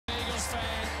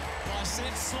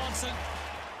Seth Swanson.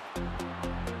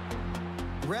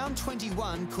 Round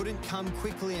 21 couldn't come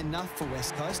quickly enough for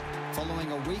West Coast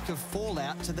following a week of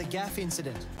fallout to the gaff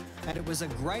incident. And it was a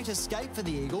great escape for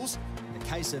the Eagles, in a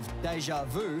case of deja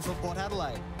vu for Port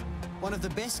Adelaide. One of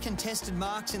the best contested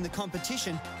marks in the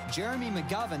competition, Jeremy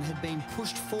McGovern had been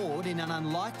pushed forward in an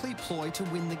unlikely ploy to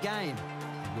win the game.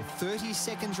 With 30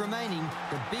 seconds remaining,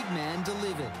 the big man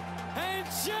delivered. And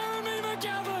Jeremy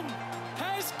McGovern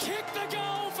has kicked the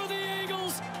goal for the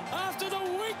Eagles after the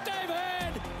week they've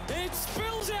had. It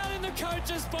spills out in the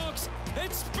coach's box.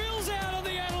 It spills out on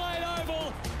the Adelaide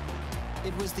Oval.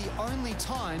 It was the only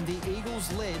time the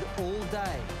Eagles led all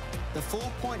day. The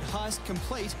 4-point heist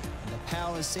complete and the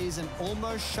Power's season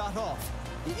almost shut off.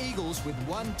 The Eagles with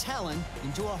one talon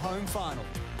into a home final.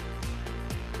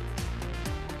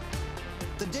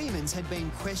 The Demons had been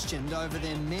questioned over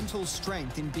their mental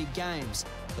strength in big games,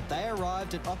 but they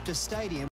arrived at Optus Stadium